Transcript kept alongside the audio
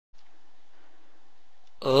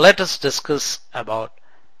let us discuss about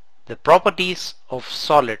the properties of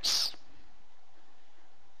solids.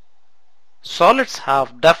 Solids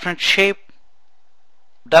have definite shape,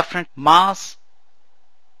 definite mass,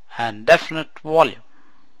 and definite volume.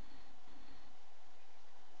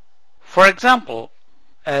 For example,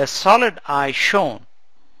 a solid eye shown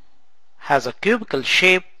has a cubical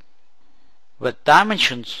shape with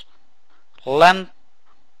dimensions length,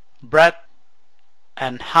 breadth,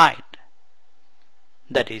 and height.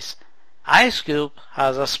 That is, ice cube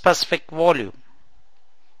has a specific volume.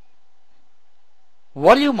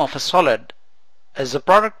 Volume of a solid is the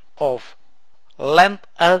product of length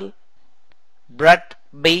L, breadth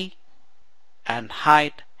B, and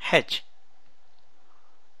height h.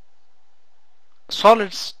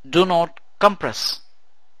 Solids do not compress.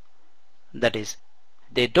 That is,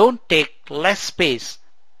 they don't take less space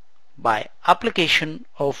by application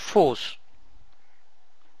of force.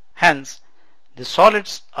 Hence, the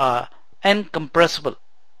solids are incompressible.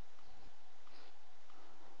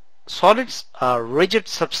 Solids are rigid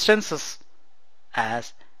substances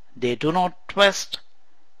as they do not twist,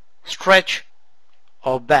 stretch,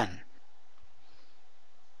 or bend.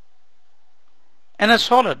 In a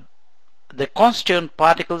solid, the constituent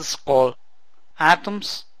particles called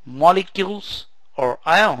atoms, molecules, or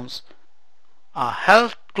ions are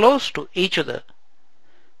held close to each other.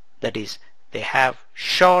 That is, they have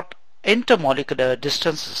short intermolecular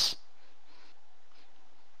distances.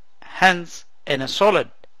 Hence, in a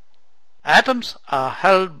solid, atoms are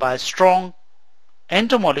held by strong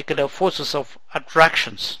intermolecular forces of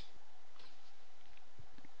attractions.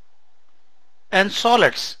 In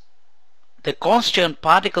solids, the constituent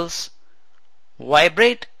particles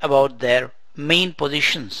vibrate about their mean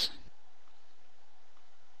positions.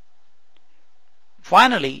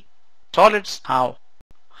 Finally, solids have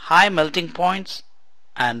high melting points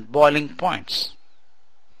and boiling points.